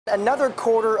Another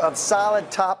quarter of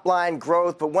solid top-line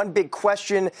growth, but one big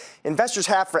question investors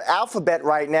have for Alphabet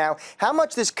right now, how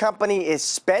much this company is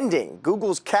spending.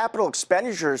 Google's capital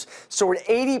expenditures soared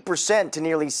 80% to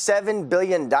nearly $7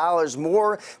 billion,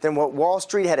 more than what Wall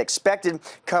Street had expected.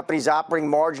 Company's operating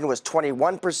margin was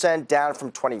 21%, down from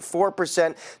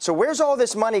 24%. So where's all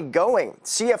this money going?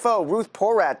 CFO Ruth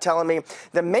Porat telling me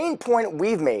the main point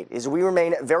we've made is we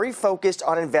remain very focused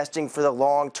on investing for the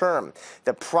long term.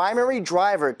 The primary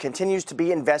driver continues to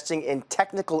be investing in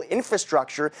technical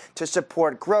infrastructure to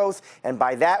support growth, and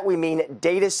by that we mean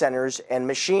data centers and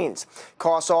machines.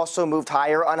 Costs also moved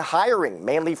higher on hiring,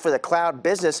 mainly for the cloud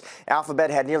business. Alphabet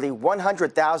had nearly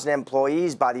 100,000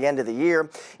 employees by the end of the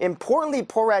year. Importantly,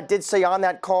 Porat did say on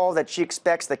that call that she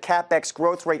expects the CapEx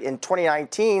growth rate in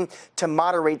 2019 to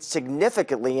moderate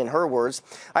significantly, in her words.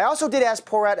 I also did ask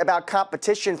Porat about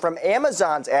competition from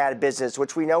Amazon's ad business,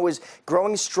 which we know is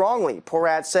growing strongly.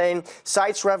 Porat saying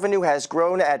Sites revenue has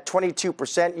grown at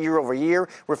 22% year over year,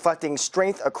 reflecting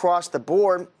strength across the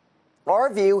board.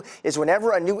 Our view is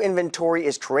whenever a new inventory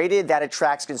is created, that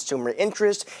attracts consumer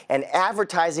interest, and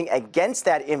advertising against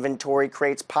that inventory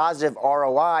creates positive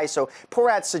ROI. So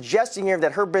Porat's suggesting here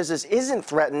that her business isn't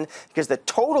threatened because the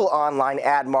total online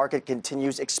ad market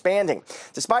continues expanding.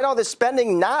 Despite all this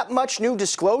spending, not much new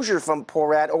disclosure from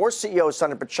Porat or CEO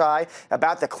Sundar Pichai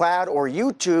about the cloud or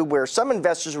YouTube, where some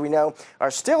investors we know are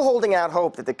still holding out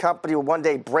hope that the company will one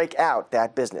day break out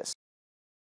that business.